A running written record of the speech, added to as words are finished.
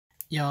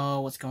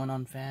Yo, what's going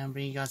on, fam?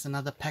 Bring you guys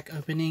another pack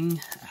opening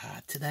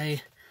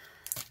today.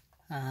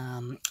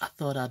 I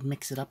thought I'd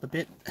mix it up a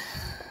bit,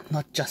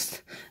 not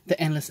just the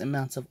endless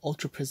amounts of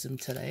Ultra Prism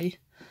today,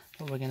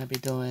 but we're going to be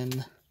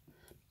doing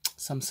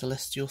some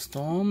Celestial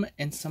Storm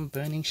and some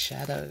Burning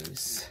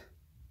Shadows.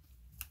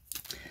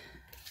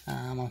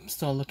 I'm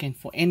still looking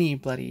for any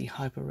bloody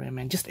hyper rare,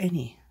 man, just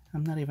any.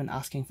 I'm not even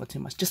asking for too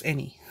much, just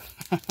any.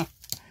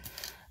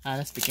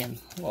 Let's begin.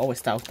 We'll always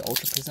start with the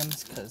Ultra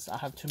Prisms because I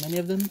have too many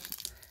of them,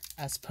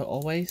 as per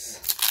always.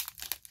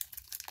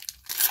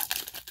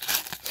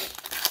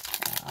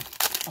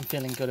 I'm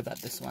feeling good about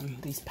this one,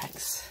 these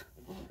packs.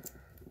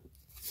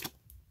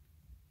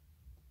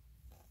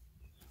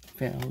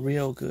 Feeling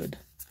real good.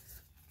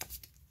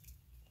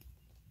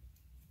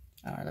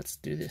 Alright, let's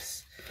do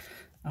this.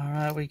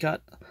 Alright, we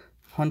got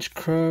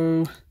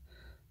Honchkrow,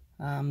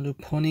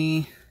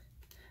 Lopunny,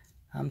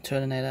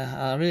 Turtonator.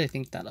 I really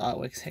think that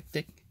artwork's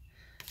hectic.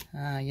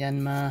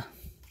 Yanma,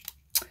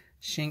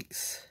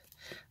 Shinx,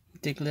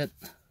 Diglett,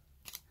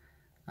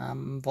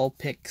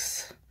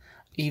 Vulpix,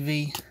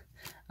 Eevee,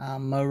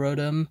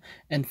 Morodim,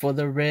 and for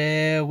the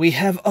rare we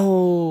have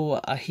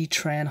a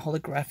Heatran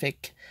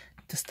holographic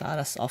to start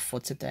us off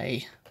for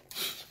today.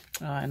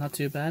 Alright, not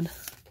too bad.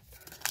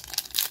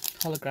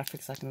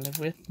 Holographics I can live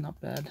with, not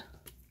bad.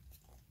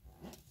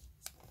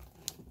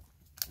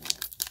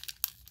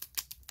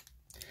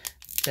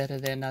 Better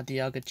than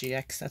Dialga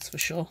GX, that's for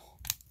sure.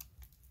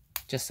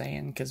 Just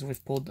saying, because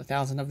we've pulled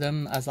 1,000 of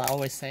them, as I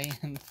always say,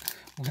 and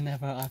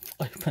whenever I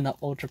open up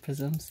Ultra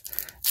Prisms.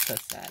 So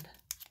sad.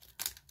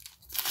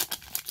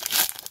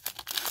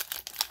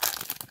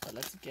 But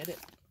let's get it.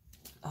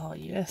 Oh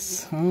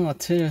yes. Oh,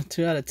 two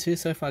out of 2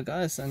 so far,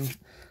 guys, and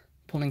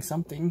pulling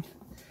something.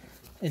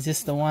 Is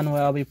this the one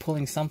where I'll be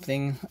pulling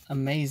something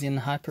amazing,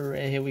 hyper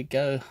rare? Here we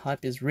go.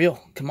 Hype is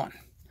real. Come on.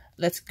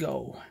 Let's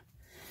go.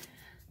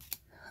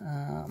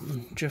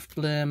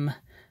 Drifblim,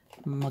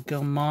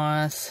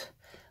 Magilmars,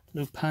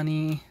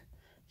 Lopunny,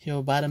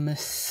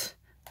 Hippopotamus,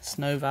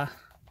 Snova,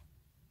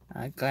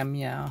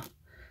 Glameow,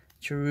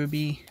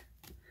 Cherubi,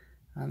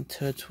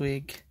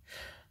 Turtwig,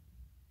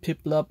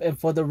 Piplup, and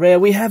for the rare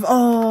we have a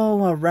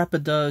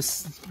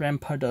Rampardos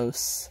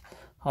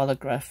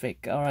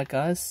holographic. Alright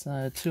guys, 2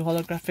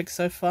 holographics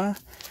so far.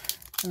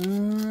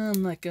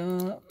 Like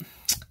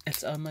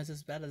it's almost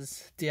as bad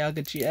as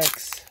Dialga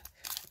GX.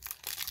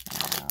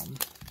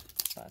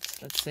 But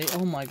let's see.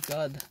 Oh my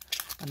god,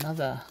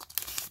 another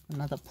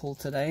pull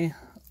today.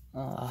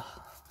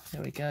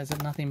 There we go. Is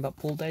it nothing but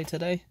pull day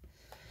today?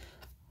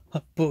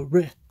 Hyper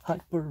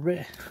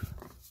rare.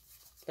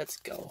 Let's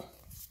go.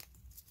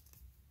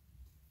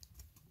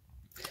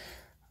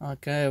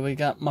 Okay, we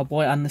got my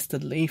boy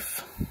Unlisted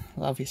Leaf.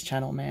 Love his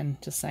channel, man.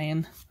 Just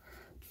saying.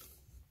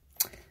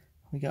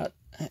 We got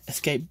a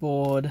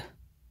Skateboard,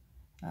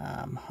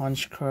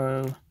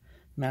 Honchkrow,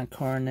 Mount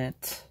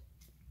Coronet,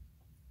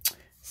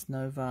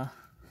 Snova,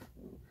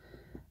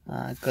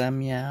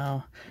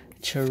 Glameow,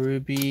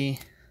 Cherubi,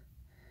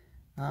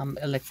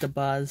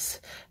 Electabuzz,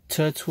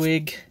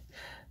 Turtwig,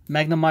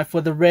 Magnemite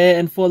for the rare,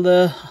 and for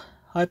the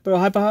hyper.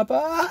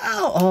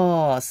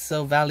 Oh,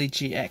 Silvally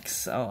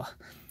GX. Oh,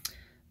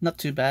 not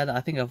too bad.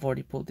 I think I've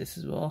already pulled this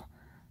as well.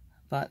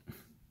 But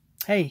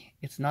hey,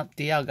 it's not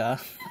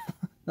Dialga.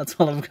 That's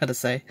all I've got to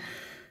say.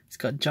 It's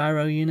got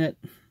Gyro Unit,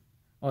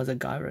 or is it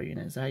Gyro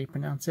Unit? Is that how you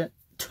pronounce it?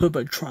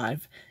 Turbo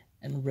Drive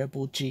and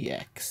Rebel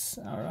GX.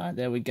 Alright,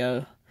 there we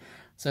go.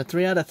 So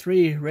 3 out of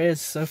 3 rares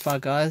so far,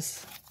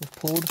 guys. We've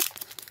pulled.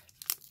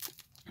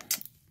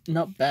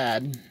 Not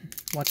bad.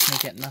 Watch me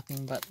get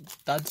nothing but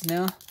duds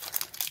now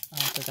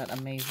after that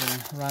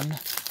amazing run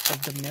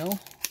of the mill.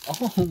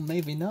 Oh,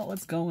 maybe not.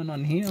 What's going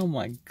on here? Oh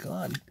my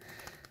god.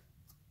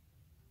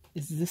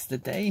 Is this the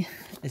day?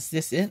 Is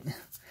this it?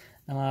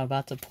 Am I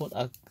about to put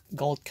a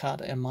gold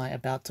card? Am I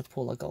about to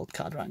pull a gold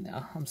card right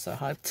now? I'm so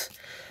hyped.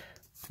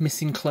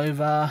 Missing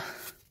Clover,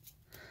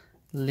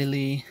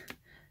 Lily,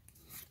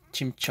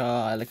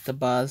 Chimchar,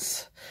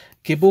 Electabuzz,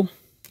 Gibble,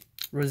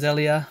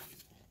 Roselia,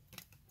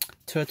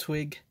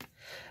 Turtwig,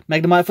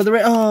 Magnemite for the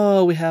rare.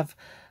 Oh, we have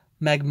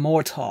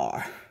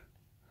Magmortar.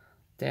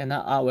 Damn,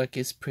 that artwork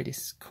is pretty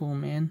cool,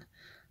 man.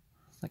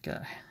 It's like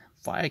a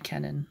fire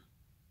cannon.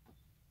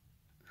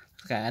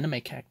 It's like an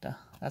anime character,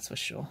 that's for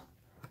sure.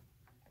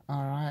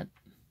 Alright.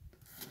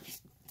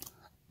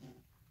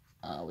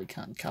 We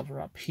can't cover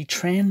up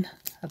Heatran.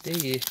 How dare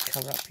you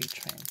cover up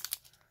Heatran?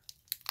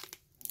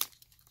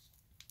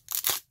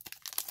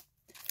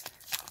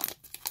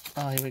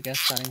 Oh, here we go,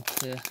 starting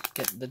to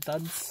get the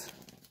duds.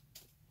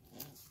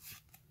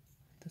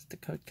 That's the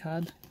code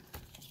card.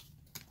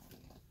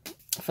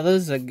 For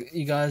those of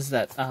you guys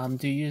that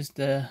do use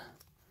the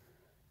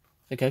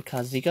code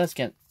cards, do you guys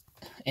get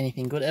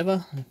anything good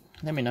ever?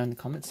 Let me know in the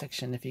comment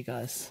section if you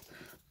guys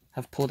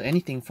have pulled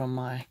anything from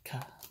my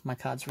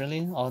cards,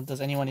 really, or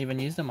does anyone even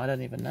use them? I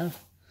don't even know.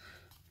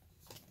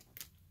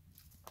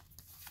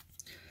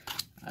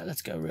 Alright,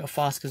 let's go real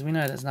fast because we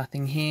know there's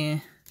nothing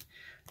here.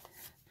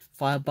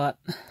 Firebutt,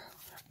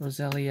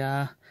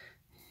 Roselia,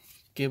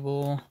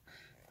 Gibble,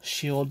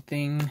 shield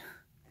thing,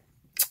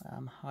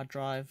 hard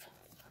drive,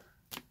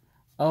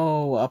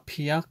 Oh, a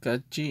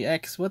Piaka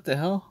GX. What the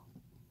hell?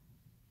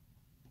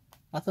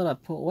 I thought I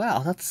pulled... Wow,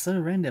 that's so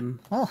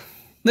random. Oh,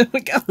 there we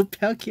go.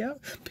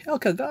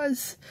 Piaka,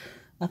 guys.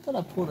 I thought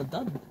I pulled a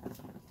dud.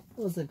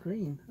 It was a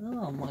green.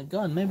 Oh my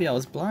god, maybe I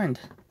was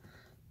blind.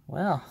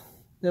 Wow.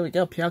 There we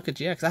go, Piaka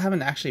GX. I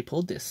haven't actually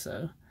pulled this,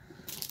 so...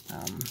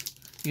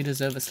 you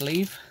deserve a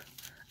sleeve.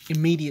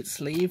 Immediate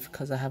sleeve,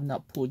 because I have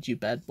not pulled you,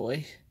 bad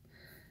boy.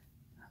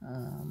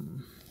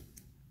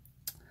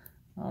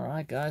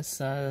 Alright guys,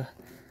 so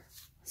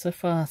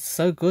far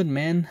so good,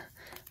 man.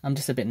 I'm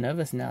just a bit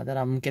nervous now that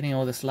I'm getting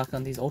all this luck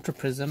on these Ultra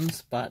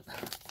Prisms, but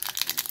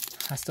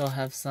I still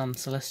have some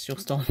Celestial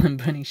Storm and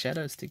Burning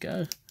Shadows to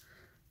go.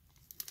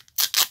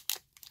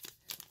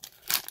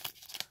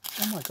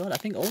 Oh my god, I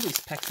think all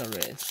these packs are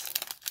rares.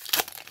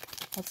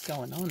 What's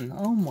going on?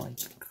 Oh my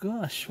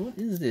gosh, what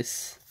is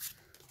this?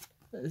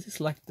 Is this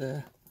like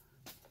the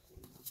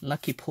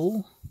lucky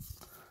pull?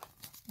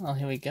 Oh,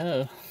 here we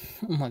go.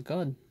 Oh my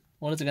god,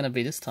 what is it going to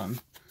be this time?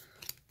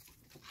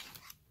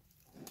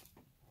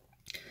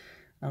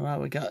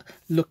 Alright, we got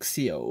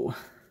Luxio.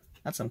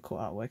 That's some cool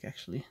artwork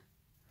actually.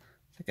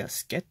 It's like a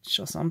sketch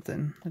or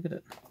something. Look at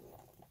it.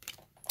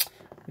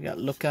 We got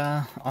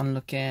Luca,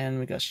 Onlookin,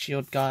 we got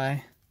Shield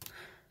Guy,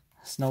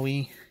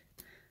 Snowy,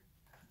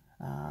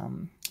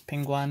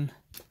 Penguin,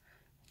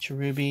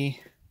 Cherubi,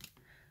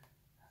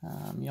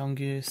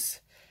 Yongoose,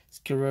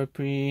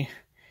 Skiropri,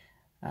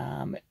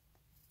 and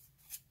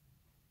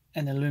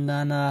the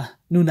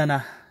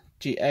Lunana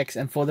GX.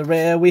 And for the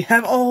rare, we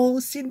have, oh,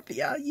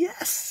 Cynthia,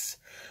 yes!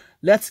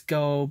 Let's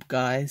go,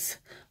 guys.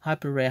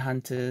 Hyper Rare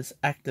Hunters,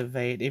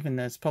 activate. Even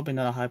though it's probably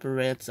not a Hyper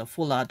Rare, it's a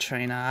full art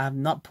trainer. I have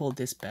not pulled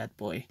this bad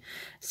boy.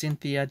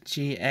 Cynthia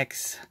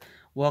GX,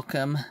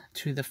 welcome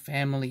to the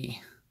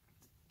family.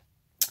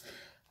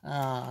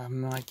 Oh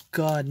my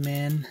god,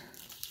 man.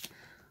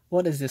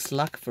 What is this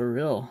luck for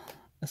real?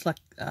 It's like,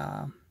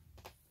 it's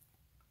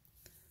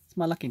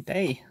my lucky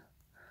day.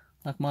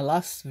 Like my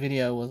last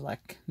video was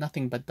like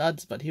nothing but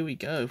duds, but here we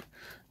go.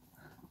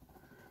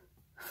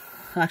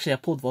 Actually, I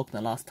pulled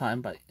Volkner last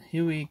time, but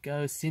here we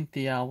go.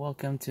 Cynthia,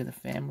 welcome to the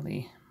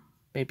family,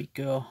 baby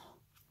girl.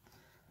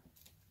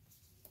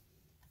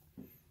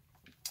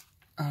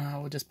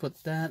 We'll just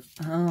put that.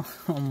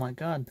 Oh my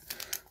god.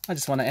 I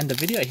just want to end the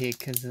video here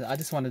because I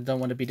just don't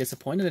want to be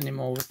disappointed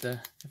anymore with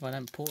if I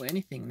don't pull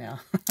anything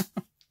now.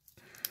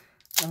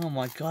 Oh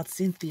my god,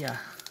 Cynthia,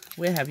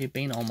 where have you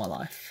been all my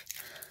life?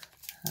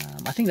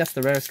 I think that's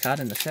the rarest card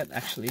in the set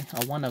actually,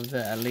 or one of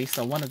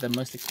the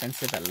most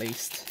expensive at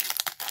least.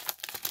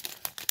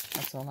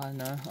 That's all I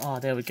know. Oh,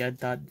 there we go,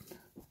 dud.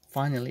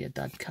 Finally a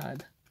dud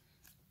card.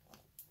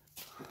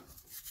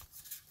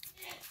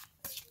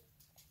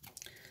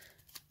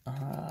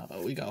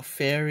 We got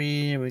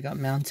Fairy, we got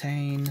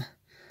Mountain,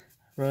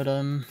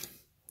 Rotom,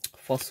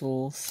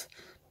 Fossils,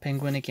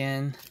 Penguin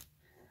again,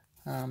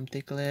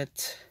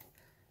 Diglett,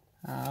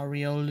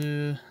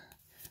 Riolu,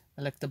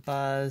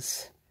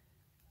 Electabuzz,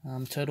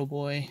 Turtle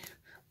Boy,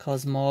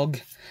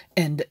 Cosmog,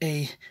 and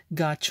a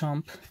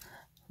Garchomp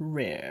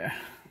rare.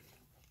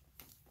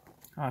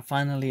 Alright,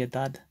 finally a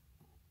dud.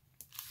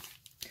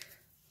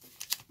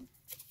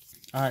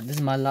 Alright, this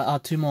is my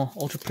two more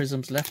Ultra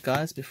Prisms left,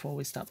 guys, before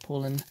we start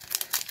pulling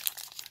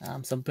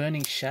some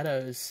Burning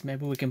Shadows.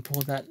 Maybe we can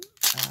pull that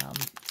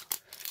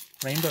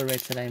Rainbow Red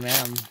today,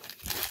 man.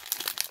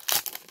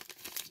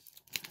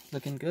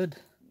 Looking good.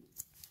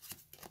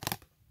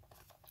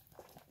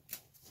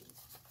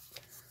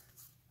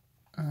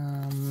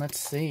 Let's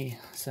see.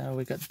 So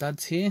we got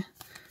duds here.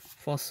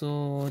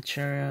 Fossil,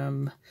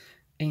 Cherrim,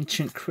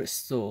 Ancient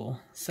Crystal,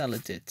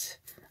 Saladit,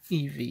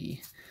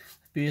 Eevee,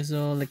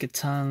 Buizel,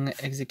 Lickitung,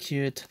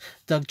 Execute,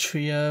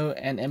 Dugtrio,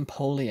 and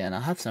Empoleon.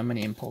 I have so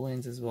many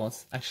Empoleons as well.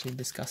 It's actually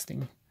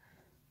disgusting.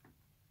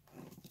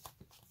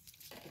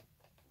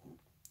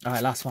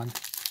 Alright, last one.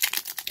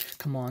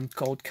 Come on,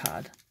 gold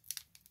card.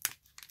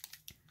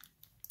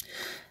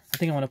 I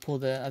think I want to pull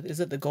the... is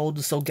it the gold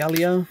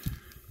Solgaleo?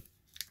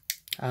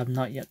 I have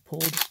not yet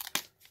pulled.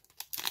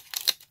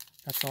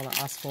 That's all I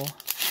asked for.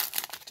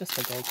 Just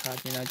a gold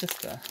card, you know,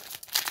 just a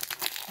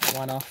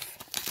one-off.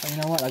 But you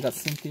know what? I got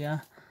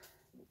Cynthia.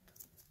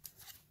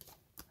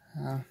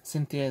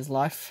 Cynthia is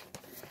life.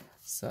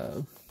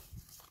 So,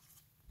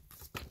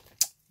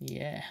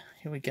 yeah,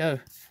 here we go.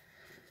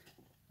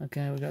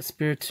 Okay, we got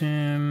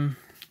Spiritomb,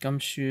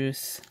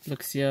 Gumshoos,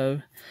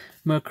 Luxio,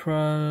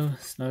 Murkrow,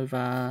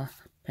 Snovar,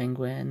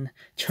 Penguin,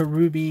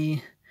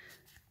 Cherubi,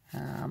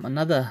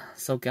 another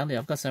Solgaleo.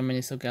 I've got so many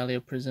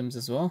Solgaleo Prisms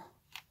as well.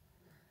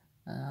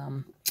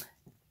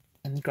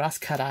 And Grass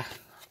Cutter.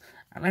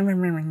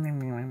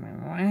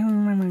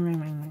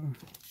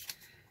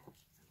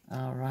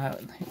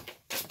 Alright.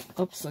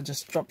 Oops, I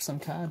just dropped some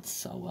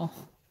cards. Oh well.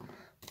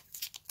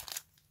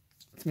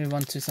 Let's move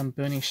on to some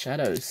Burning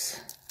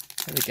Shadows.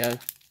 There we go.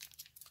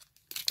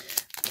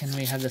 Can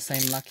we have the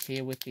same luck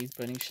here with these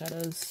Burning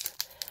Shadows?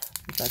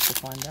 We'd like to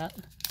find out.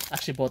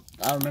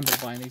 I remember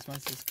buying these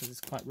ones just because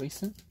it's quite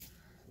recent.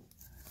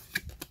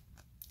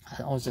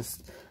 I was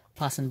just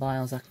passing by,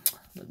 I was like,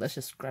 let's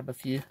just grab a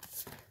few.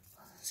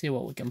 See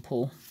what we can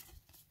pull.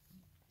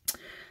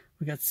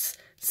 We got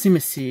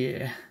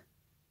Simisear.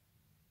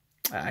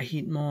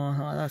 Heatmore,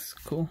 oh that's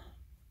cool.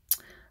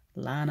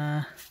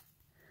 Lana,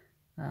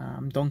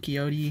 Don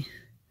Quixote,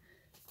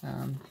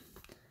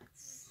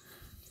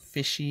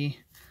 Fishy,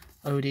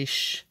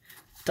 Odish,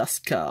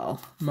 Duskull,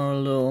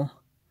 Morlul,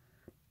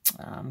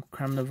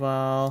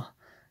 Carnival,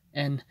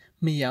 and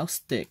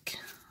Meowstic.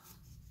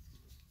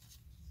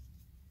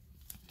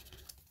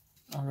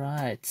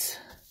 Alright,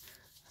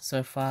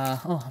 so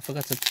far, oh I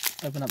forgot to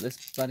open up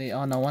this bloody,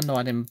 oh no wonder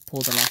I didn't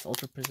pull the last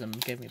Ultra Prism,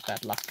 it gave me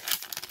bad luck.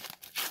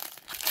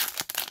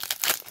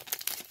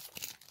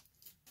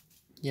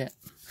 Yeah,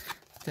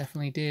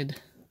 definitely did.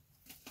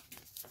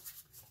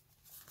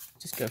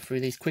 Just go through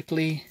these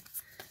quickly.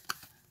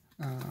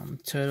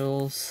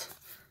 Turtles,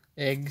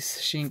 eggs,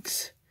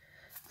 Shinx,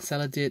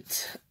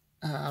 Saladit,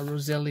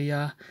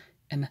 Roselia,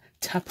 and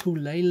Tapu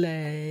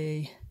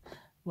Lele.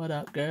 What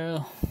up,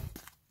 girl?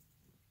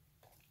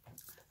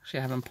 Actually,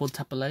 I haven't pulled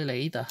Tapu Lele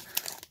either.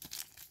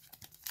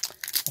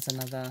 That's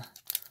another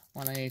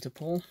one I need to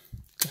pull.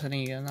 Just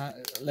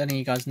letting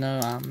you guys know,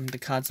 the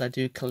cards I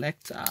do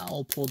collect are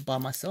all pulled by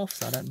myself,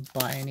 so I don't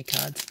buy any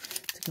cards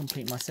to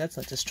complete my sets.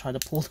 I just try to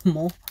pull them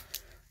all.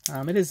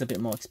 It is a bit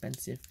more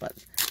expensive,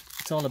 but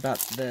it's all about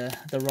the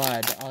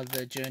ride or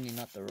the journey,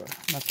 not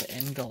the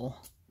end goal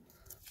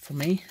for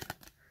me.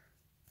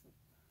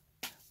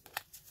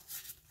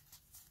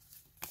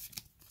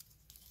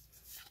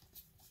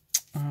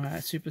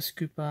 Alright, Super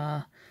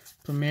Scooper,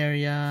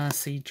 Plumeria,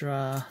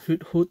 Seadra,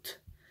 Hoot,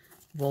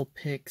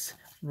 Vulpix,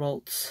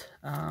 Ralts,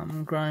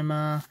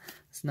 Grimer,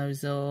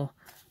 Snowzell,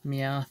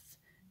 Meowth,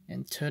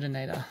 and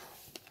Turtonator.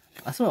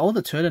 I saw all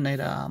the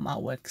Turtonator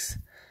artworks.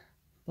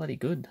 Bloody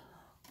good.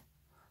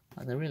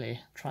 Like, they really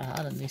try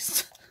hard on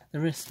these. They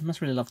must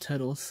really love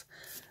turtles.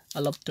 I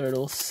love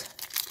turtles.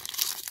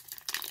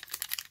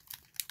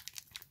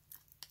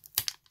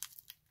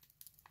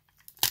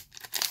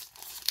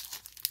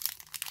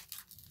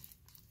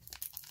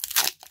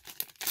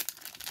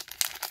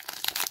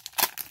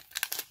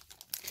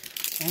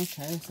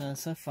 Okay,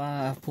 so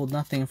far I've pulled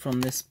nothing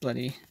from this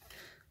bloody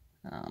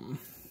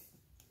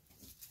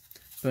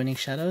Burning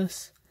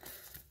Shadows.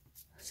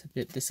 It's a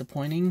bit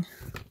disappointing.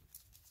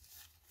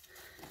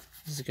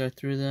 Just go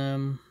through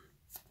them.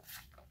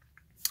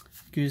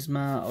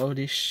 Guzma,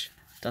 Odish,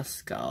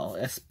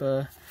 Duskull,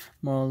 Esper,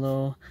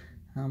 Morlul,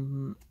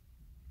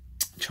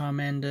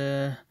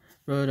 Charmander,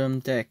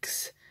 Rotom,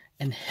 Dex,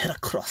 and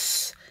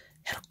Heracross.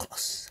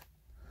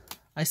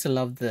 I used to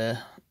love the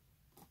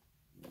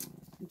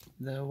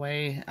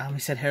way he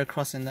said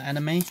Heracross in the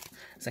anime.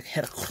 It's like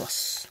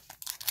Heracross.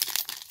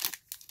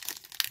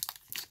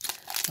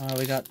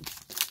 We got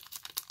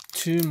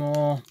 2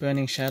 more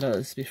Burning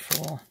Shadows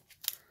before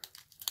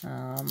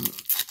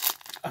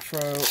I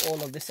throw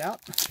all of this out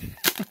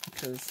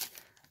because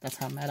that's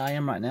how mad I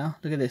am right now.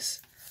 Look at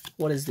this.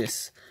 What is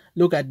this?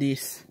 Look at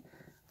this.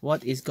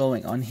 What is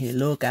going on here?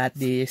 Look at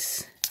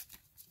this.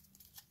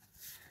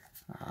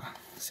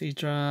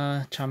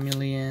 Seadra,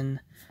 Charmeleon,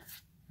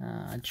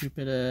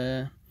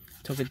 Jupiter,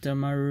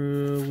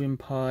 Togedemaru,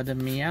 Wimpod,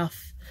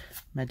 Meowth,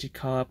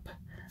 Magikarp,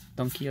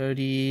 Don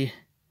Quixote.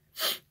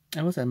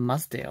 That was a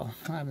Muzdale.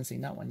 I haven't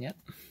seen that one yet.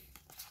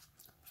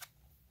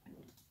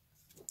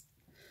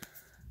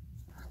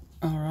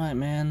 Alright,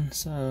 man.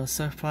 So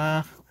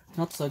far,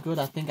 not so good.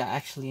 I think I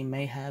actually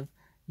may have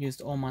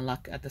used all my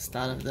luck at the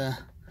start of the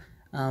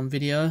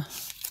video.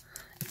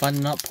 If I do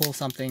not pull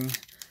something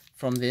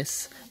from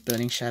this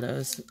Burning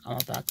Shadows, I'm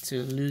about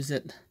to lose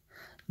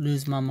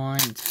my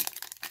mind.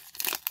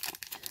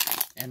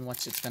 And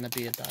what it's going to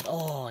be about.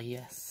 Oh,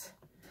 yes.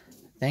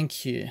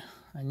 Thank you.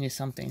 I knew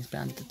something's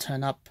bound to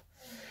turn up.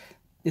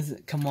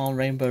 Come on,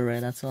 Rainbow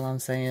Red, that's all I'm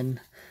saying.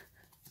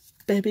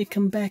 Baby,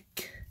 come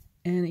back.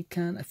 Any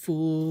kind of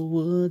fool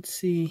would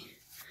see.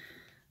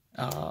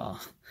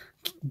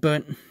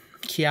 Burnt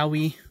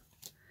Kiawe,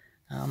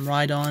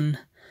 Rhydon,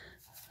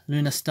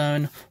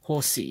 Lunastone,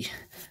 Horsey,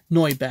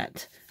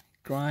 Noibat,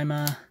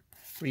 Grimer,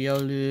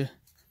 Riolu,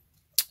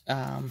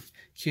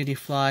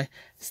 Cutiefly,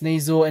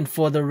 Sneasel, and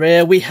for the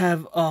rare we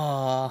have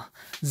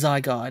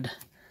Zygarde,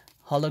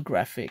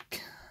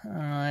 holographic.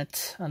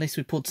 Alright, at least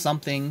we pulled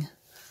something.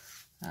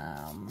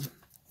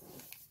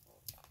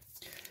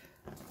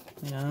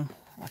 You know,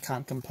 I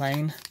can't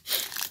complain.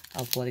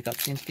 I've already got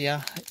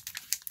Cynthia,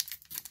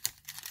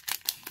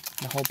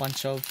 and a whole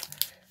bunch of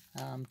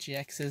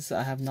GXs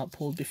I have not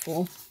pulled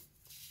before.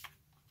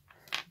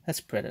 Let's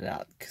spread it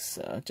out,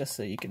 just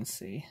so you can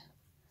see.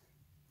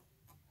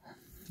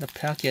 The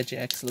Palkia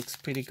GX looks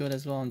pretty good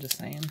as well, I'm just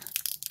saying.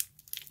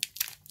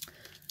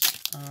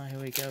 Here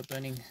we go,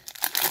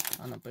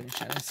 not Burning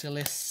Shadows,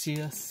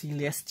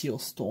 Celestial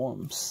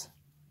Storms.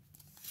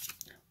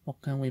 What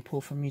can we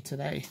pull from you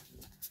today?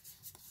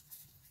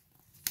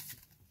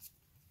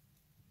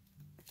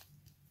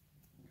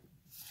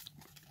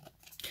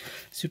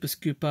 Super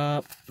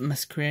Scooper,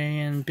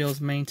 Masquerain,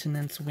 Bill's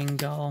Maintenance,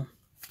 Wingull,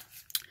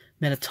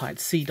 Metatite,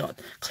 Seedot,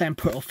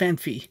 Clamperl,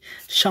 Fanfi,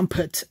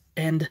 Shumpert,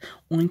 and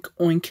Oink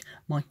Oink,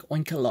 Mike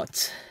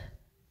Oinkalot.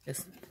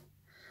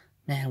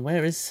 Man,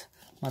 where is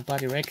my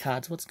bloody red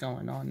cards. What's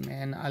going on,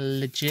 man? I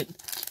legit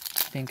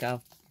think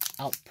I've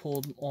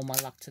outpulled all my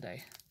luck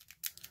today.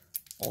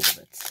 All of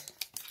it.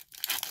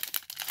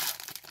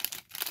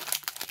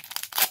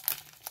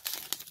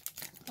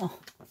 Oh.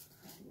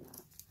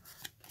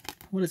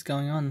 What is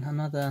going on?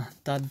 Another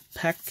dud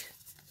pack.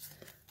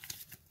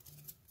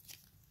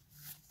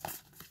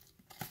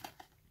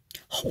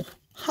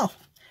 Oh,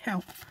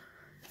 how?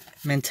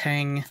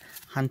 Mentang,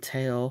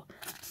 Huntail,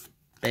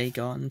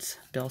 Bagons,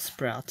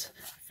 Bellsprout,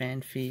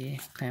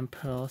 Fanfy,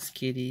 Clamperl,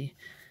 Skitty,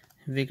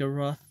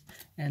 Vigoroth,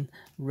 and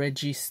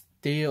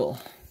Registeel.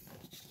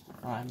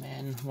 Alright,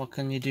 man, what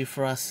can you do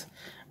for us?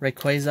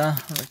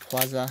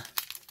 Rayquaza,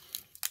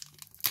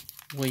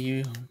 will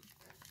you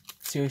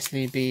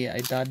seriously be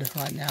a dud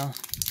right now?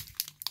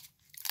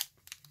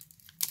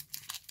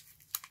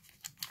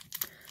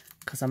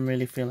 Because I'm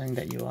really feeling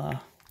that you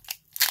are.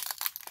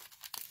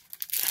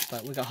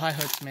 But we got high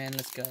hopes, man.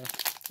 Let's go.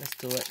 Let's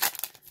do it.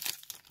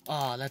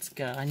 Oh, let's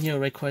go. I knew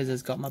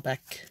Rayquaza's got my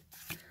back.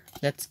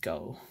 Let's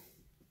go.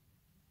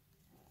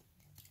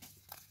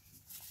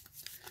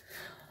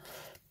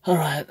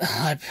 Alright,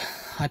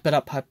 hype it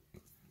up,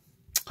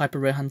 Hyper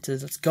Rare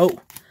Hunters, let's go!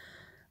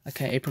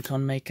 Okay, Apricot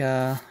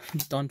Maker,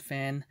 Don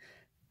Fan,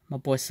 my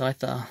boy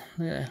Scyther,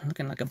 yeah,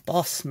 looking like a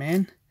boss,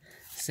 man.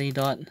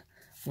 Seedot,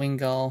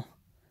 Wingull,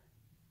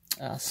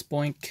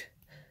 Spoink,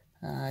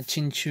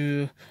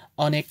 Chinchou,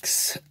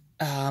 Onyx,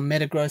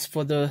 Metagross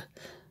for the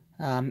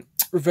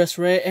reverse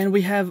rare, and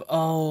we have,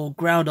 oh,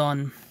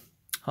 Groudon,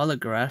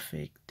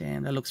 holographic.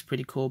 Damn, that looks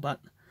pretty cool, but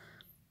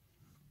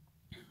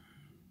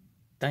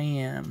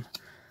damn.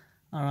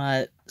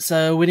 Alright,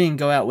 so we didn't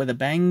go out with a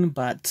bang,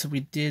 but we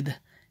did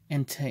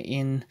enter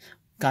in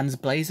guns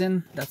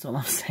blazing. That's all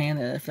I'm saying,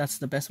 if that's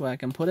the best way I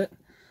can put it.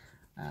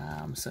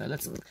 So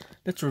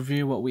let's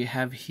review what we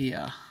have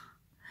here.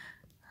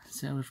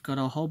 So we've got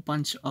a whole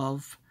bunch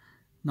of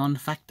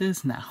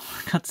non-factors now.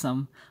 We've got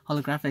some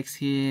holographics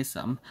here,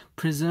 some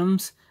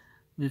prisms.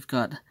 We've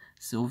got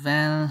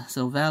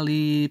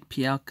Silvally,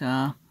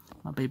 Pialka,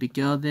 my baby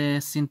girl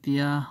there,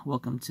 Cynthia,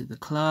 welcome to the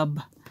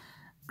club,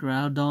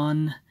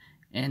 Groudon,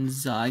 and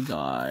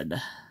Zygarde.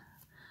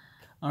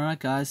 Alright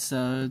guys,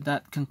 so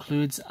that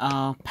concludes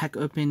our pack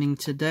opening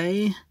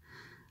today.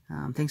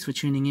 Thanks for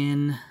tuning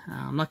in.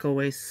 Like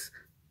always,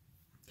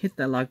 hit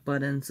that like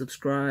button,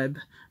 subscribe,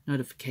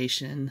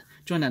 notification,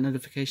 join that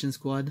notification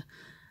squad.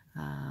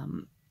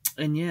 And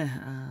yeah,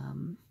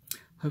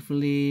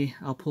 hopefully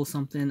I'll pull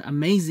something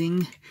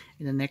amazing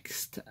in the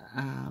next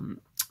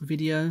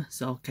video.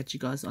 So I'll catch you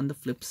guys on the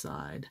flip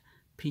side.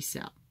 Peace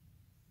out.